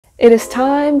It is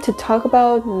time to talk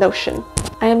about Notion.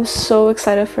 I am so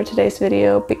excited for today's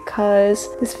video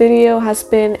because this video has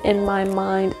been in my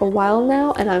mind a while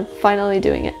now and I'm finally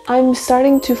doing it. I'm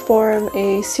starting to form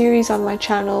a series on my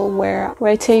channel where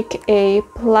I take a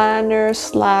planner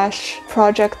slash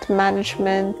project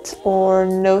management or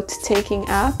note-taking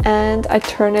app and I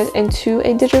turn it into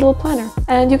a digital planner.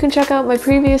 And you can check out my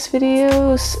previous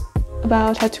videos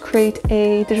about how to create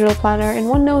a digital planner in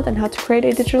OneNote and how to create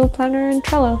a digital planner in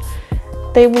Trello.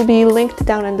 They will be linked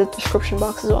down in the description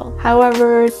box as well.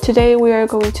 However, today we are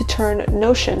going to turn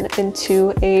Notion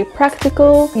into a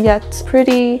practical yet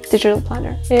pretty digital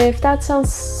planner. If that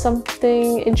sounds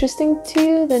something interesting to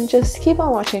you, then just keep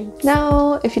on watching.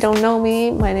 Now, if you don't know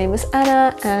me, my name is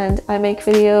Anna and I make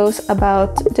videos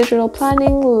about digital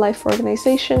planning, life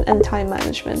organization, and time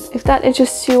management. If that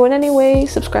interests you in any way,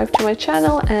 subscribe to my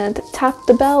channel and tap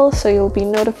the bell so you'll be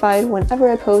notified whenever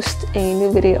I post a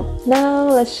new video. Now,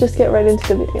 let's just get right into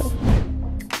the video.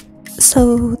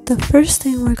 So the first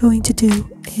thing we're going to do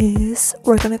is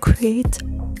we're going to create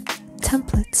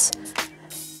templates,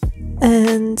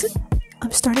 and I'm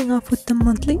starting off with the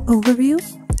monthly overview.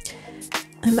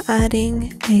 I'm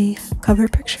adding a cover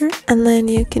picture and then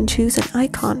you can choose an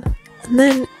icon, and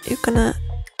then you're gonna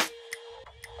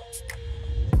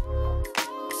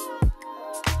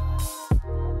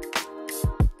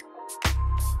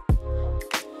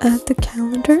add the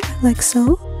calendar like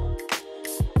so.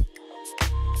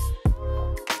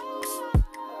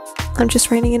 I'm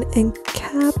just writing it in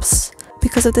caps.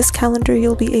 Because of this calendar,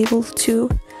 you'll be able to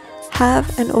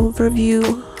have an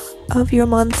overview of your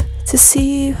month to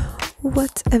see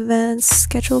what events,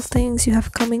 scheduled things you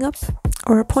have coming up,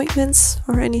 or appointments,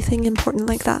 or anything important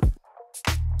like that.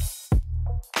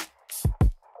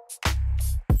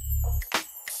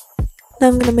 Now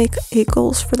I'm gonna make a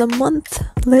goals for the month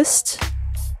list.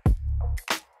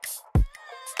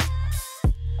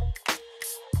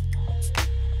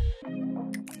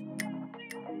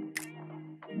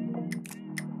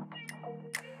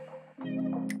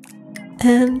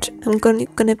 And I'm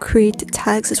gonna create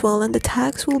tags as well, and the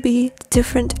tags will be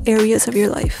different areas of your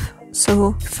life.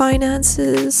 So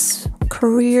finances,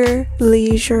 career,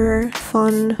 leisure,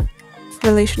 fun,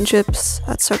 relationships,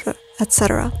 etc.,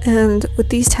 etc. And with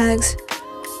these tags,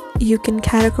 you can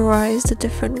categorize the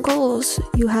different goals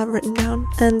you have written down,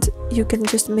 and you can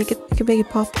just make it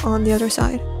pop on the other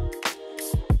side,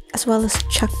 as well as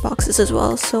check boxes as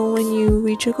well. So when you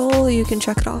reach a goal, you can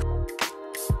check it off.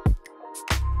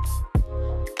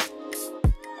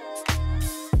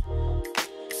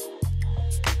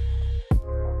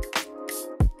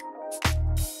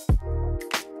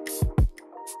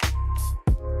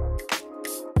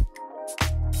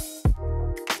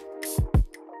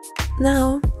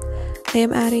 Now, I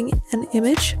am adding an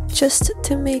image just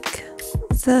to make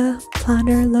the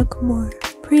planner look more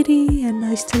pretty and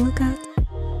nice to look at.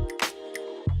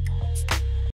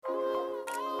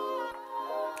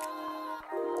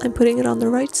 I'm putting it on the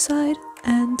right side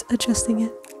and adjusting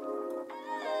it.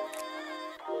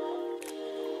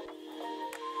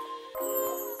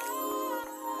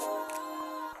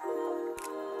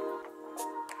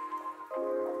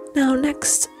 Now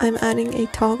next, I'm adding a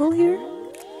toggle here.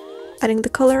 Adding the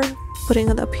color, putting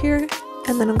it up here,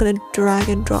 and then I'm gonna drag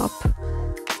and drop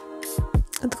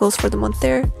the goals for the month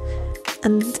there.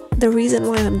 And the reason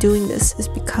why I'm doing this is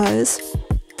because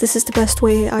this is the best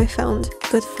way I found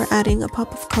good for adding a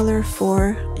pop of color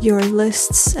for your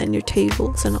lists and your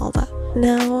tables and all that.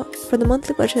 Now for the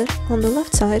monthly budget, on the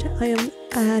left side I am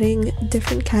adding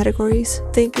different categories,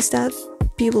 things that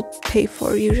people pay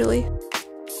for usually.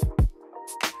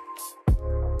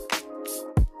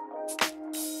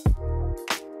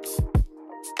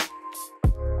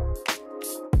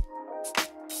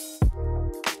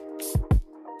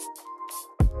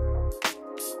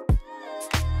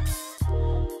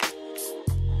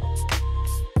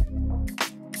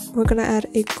 We're gonna add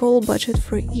a goal budget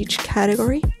for each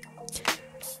category,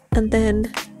 and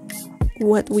then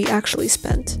what we actually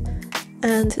spent.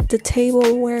 And the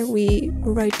table where we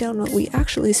write down what we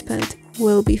actually spent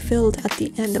will be filled at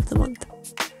the end of the month.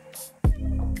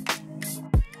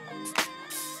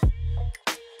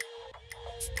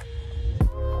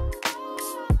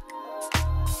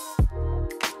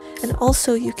 And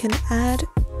also you can add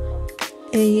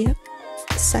a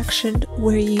section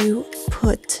where you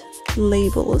put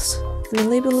labels, and the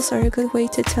labels are a good way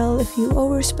to tell if you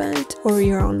overspent or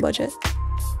you're on budget.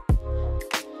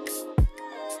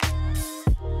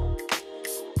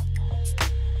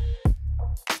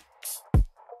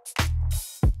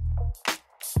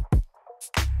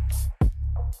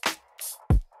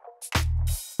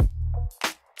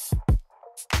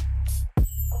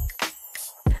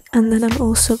 And then I'm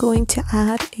also going to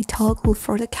add a toggle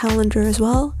for the calendar as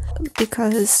well,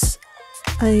 because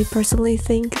I personally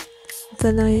think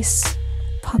the nice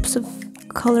pops of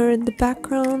color in the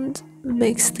background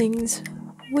makes things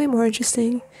way more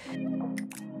interesting.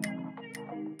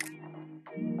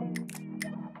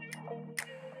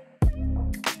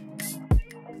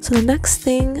 So the next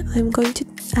thing I'm going to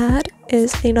add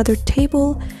is another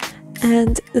table,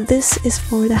 and this is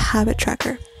for the habit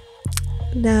tracker.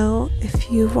 Now, if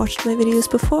you've watched my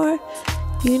videos before,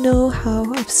 you know how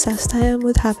obsessed I am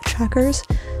with habit trackers,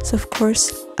 so of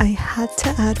course I had to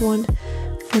add one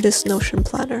for this Notion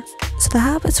planner. So the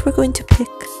habits we're going to pick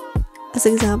as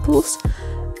examples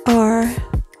are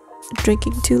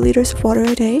drinking 2 liters of water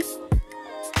a day,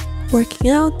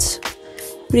 working out,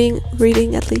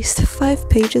 reading at least 5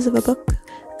 pages of a book,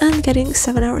 and getting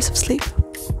 7 hours of sleep.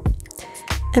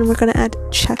 And we're gonna add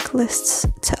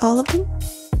checklists to all of them.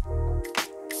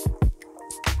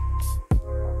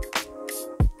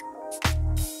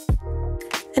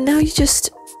 And now you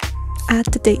just add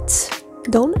the dates.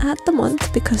 Don't add the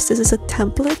month because this is a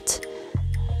template.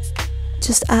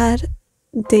 Just add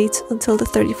dates until the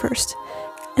 31st.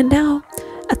 And now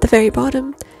at the very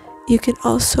bottom, you can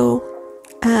also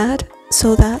add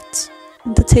so that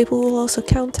the table will also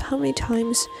count how many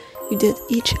times you did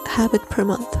each habit per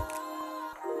month.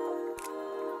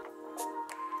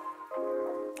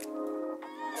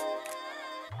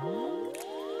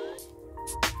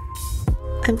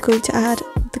 I'm going to add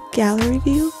the gallery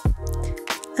view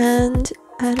and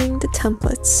adding the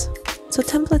templates. So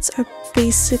templates are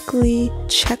basically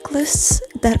checklists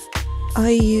that I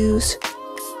use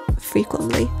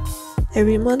frequently.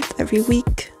 Every month, every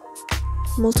week,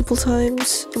 multiple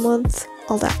times a month,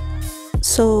 all that.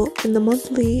 So in the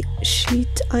monthly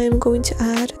sheet, I am going to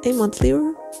add a monthly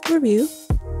review.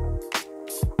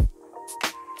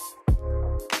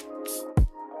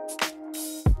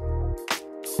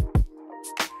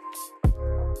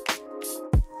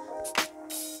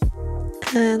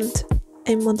 And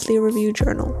a monthly review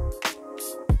journal.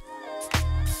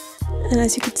 And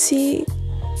as you can see,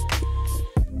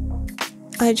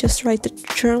 I just write the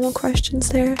journal questions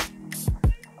there.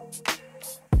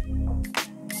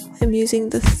 I'm using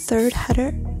the third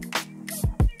header,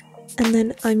 and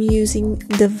then I'm using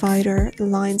divider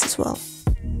lines as well.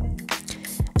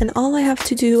 And all I have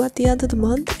to do at the end of the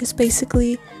month is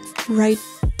basically write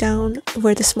down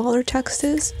where the smaller text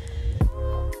is,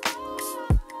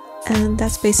 and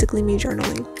that's basically me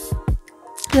journaling.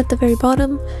 And at the very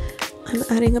bottom, I'm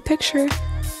adding a picture,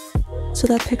 so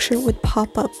that picture would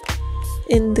pop up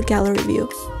in the gallery view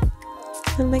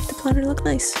and make the planner look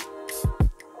nice.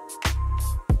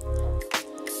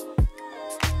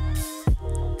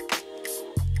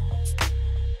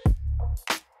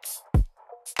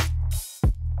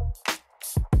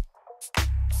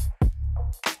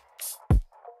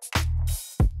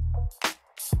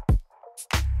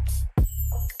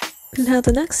 Now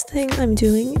the next thing I'm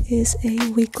doing is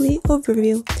a weekly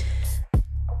overview.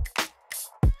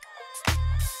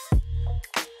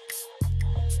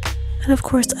 And of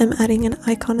course I'm adding an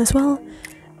icon as well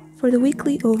for the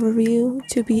weekly overview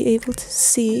to be able to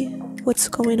see what's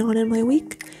going on in my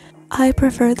week. I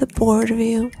prefer the board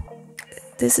view.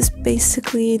 This is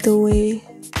basically the way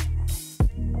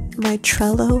my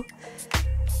Trello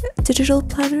digital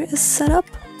planner is set up,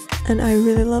 and I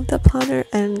really love that planner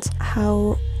and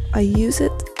how I use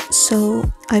it, so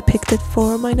I picked it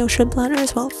for my Notion planner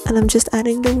as well. And I'm just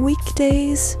adding the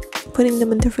weekdays, putting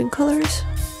them in different colors,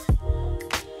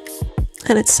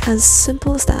 and it's as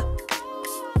simple as that.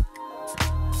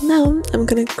 Now I'm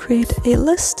gonna create a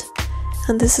list,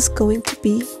 and this is going to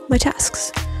be my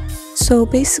tasks. So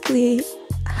basically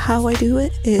how I do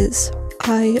it is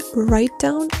I write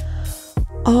down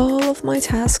all of my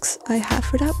tasks I have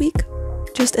for that week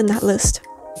just in that list.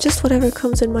 Just whatever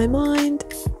comes in my mind.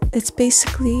 It's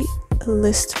basically a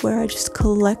list where I just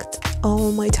collect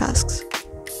all my tasks.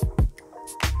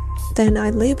 Then I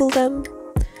label them,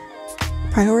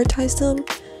 prioritize them,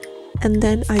 and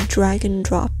then I drag and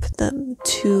drop them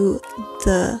to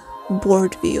the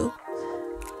board view.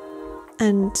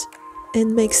 And it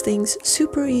makes things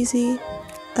super easy.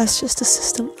 That's just a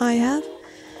system I have,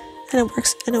 and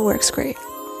it works great.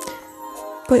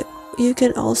 But you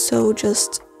can also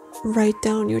just write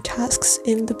down your tasks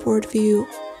in the board view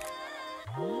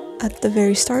at the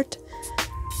very start.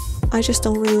 I just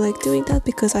don't really like doing that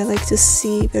because I like to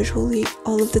see visually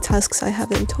all of the tasks I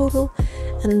have in total,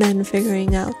 and then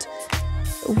figuring out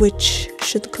which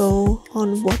should go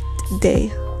on what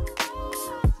day,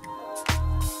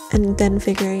 and then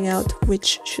figuring out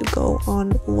which should go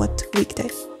on what weekday.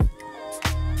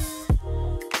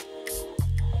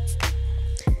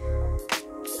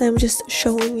 I'm just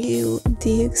showing you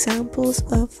the examples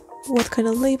of what kind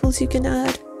of labels you can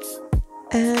add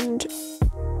and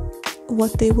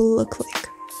what they will look like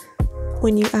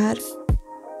when you add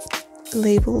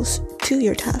labels to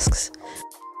your tasks.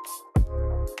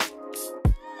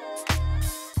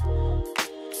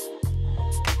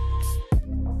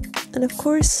 And of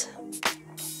course,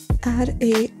 add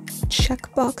a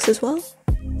checkbox as well,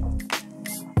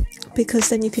 because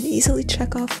then you can easily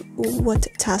check off what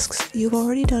tasks you've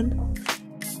already done.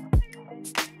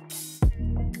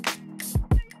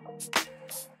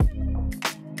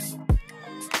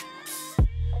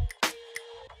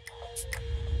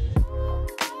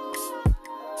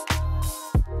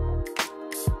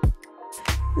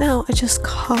 Now I just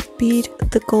copied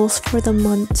the goals for the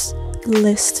month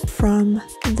list from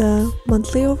the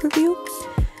monthly overview,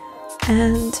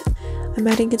 and I'm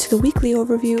adding it to the weekly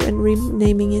overview and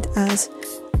renaming it as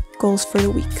goals for the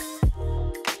week.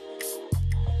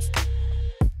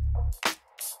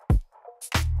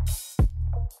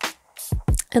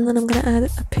 And then I'm gonna add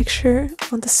a picture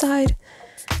on the side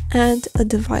and a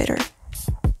divider.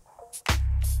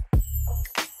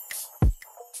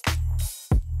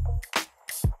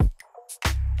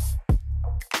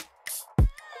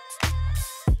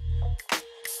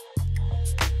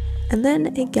 And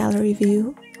then a gallery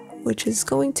view, which is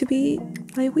going to be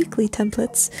my weekly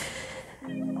templates.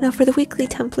 Now for the weekly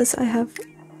templates, I have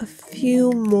a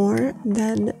few more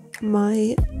than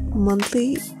my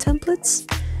monthly templates.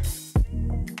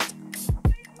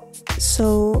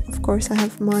 So of course I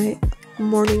have my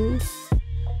morning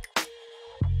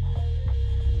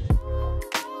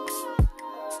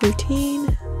routine.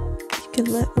 You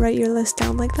can write your list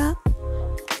down like that.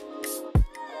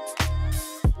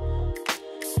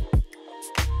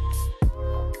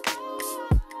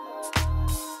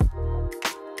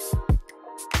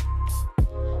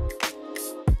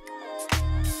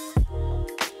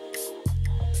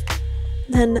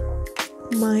 Then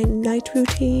my night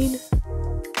routine.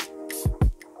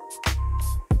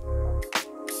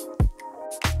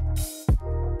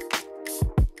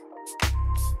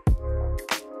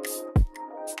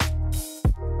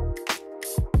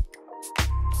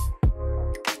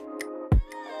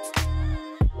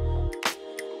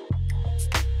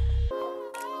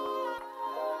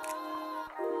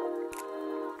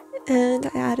 And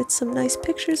I added some nice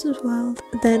pictures as well.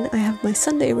 Then I have my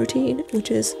Sunday routine,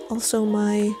 which is also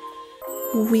my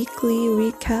weekly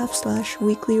recap /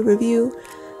 weekly review.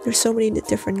 There's so many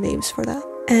different names for that.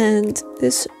 And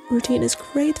this routine is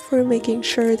great for making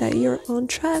sure that you're on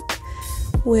track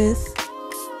with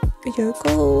your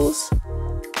goals,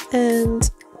 and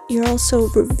you're also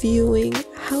reviewing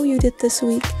how you did this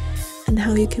week and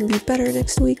how you can be better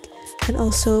next week, and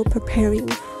also preparing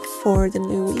for the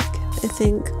new week. I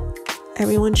think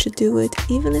everyone should do it,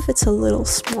 even if it's a little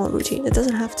small routine. It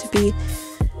doesn't have to be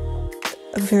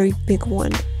a very big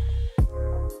one.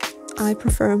 I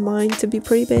prefer mine to be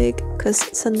pretty big because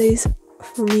Sundays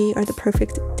for me are the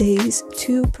perfect days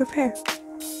to prepare.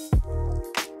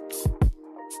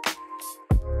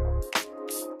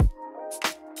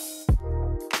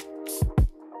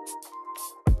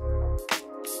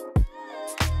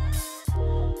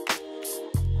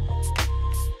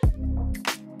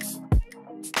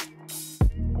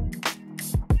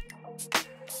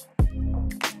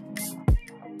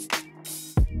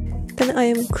 Then I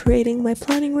am creating my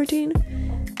planning routine,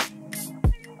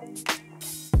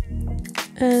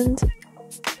 and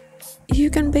you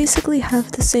can basically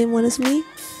have the same one as me.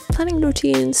 Planning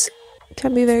routines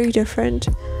can be very different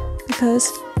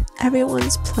because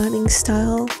everyone's planning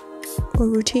style or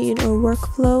routine or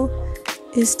workflow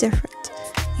is different.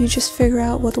 You just figure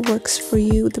out what works for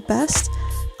you the best.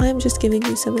 I'm just giving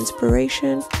you some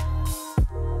inspiration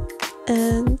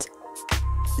and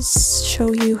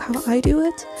show you how I do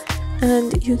it.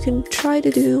 And you can try to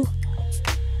do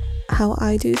how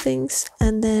I do things,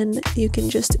 and then you can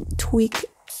just tweak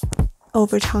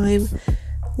over time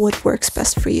what works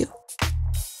best for you.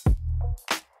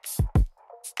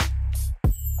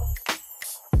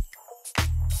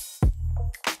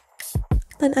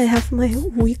 Then I have my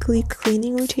weekly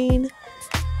cleaning routine.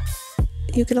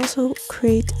 You can also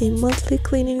create a monthly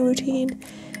cleaning routine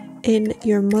in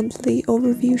your monthly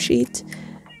overview sheet.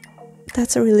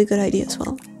 That's a really good idea as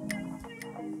well.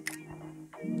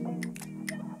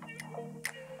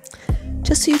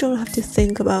 Just so you don't have to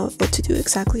think about what to do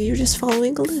exactly, you're just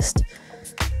following a list.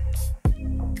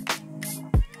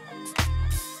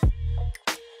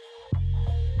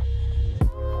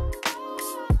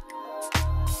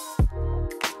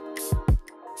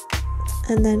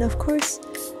 And then of course,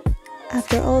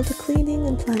 after all the cleaning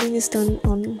and planning is done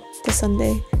on the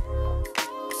Sunday,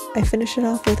 I finish it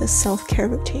off with a self-care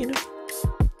routine.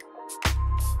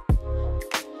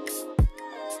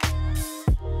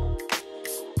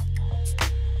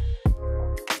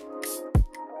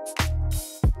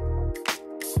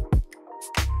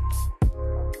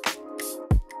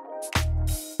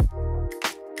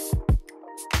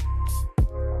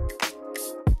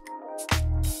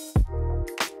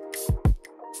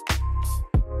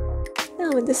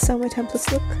 Now, and this is how my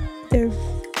templates look.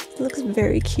 Looks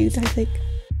very cute, I think.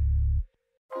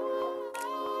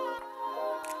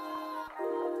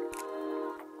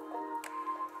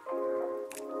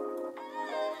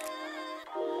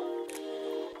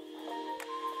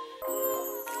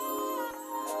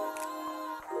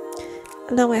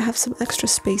 Now I have some extra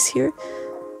space here,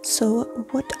 so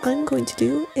what I'm going to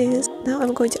do is now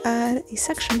I'm going to add a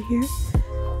section here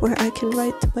where I can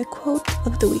write my quote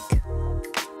of the week,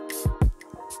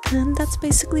 and that's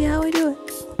basically how I do it.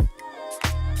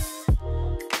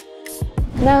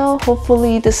 Now,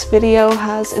 hopefully this video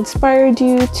has inspired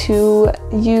you to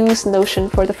use Notion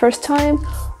for the first time,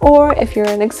 or if you're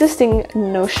an existing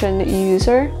Notion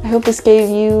user, I hope this gave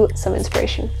you some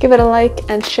inspiration. Give it a like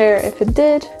and share if it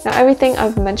did. Now, everything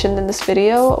I've mentioned in this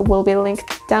video will be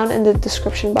linked down in the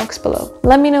description box below.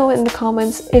 Let me know in the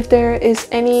comments if there is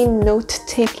any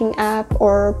note-taking app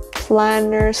or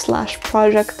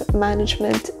planner/project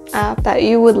management app that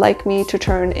you would like me to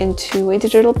turn into a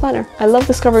digital planner. I love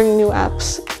discovering new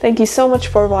apps. Thank you so much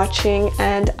for watching,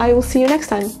 and I will see you next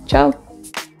time. Ciao!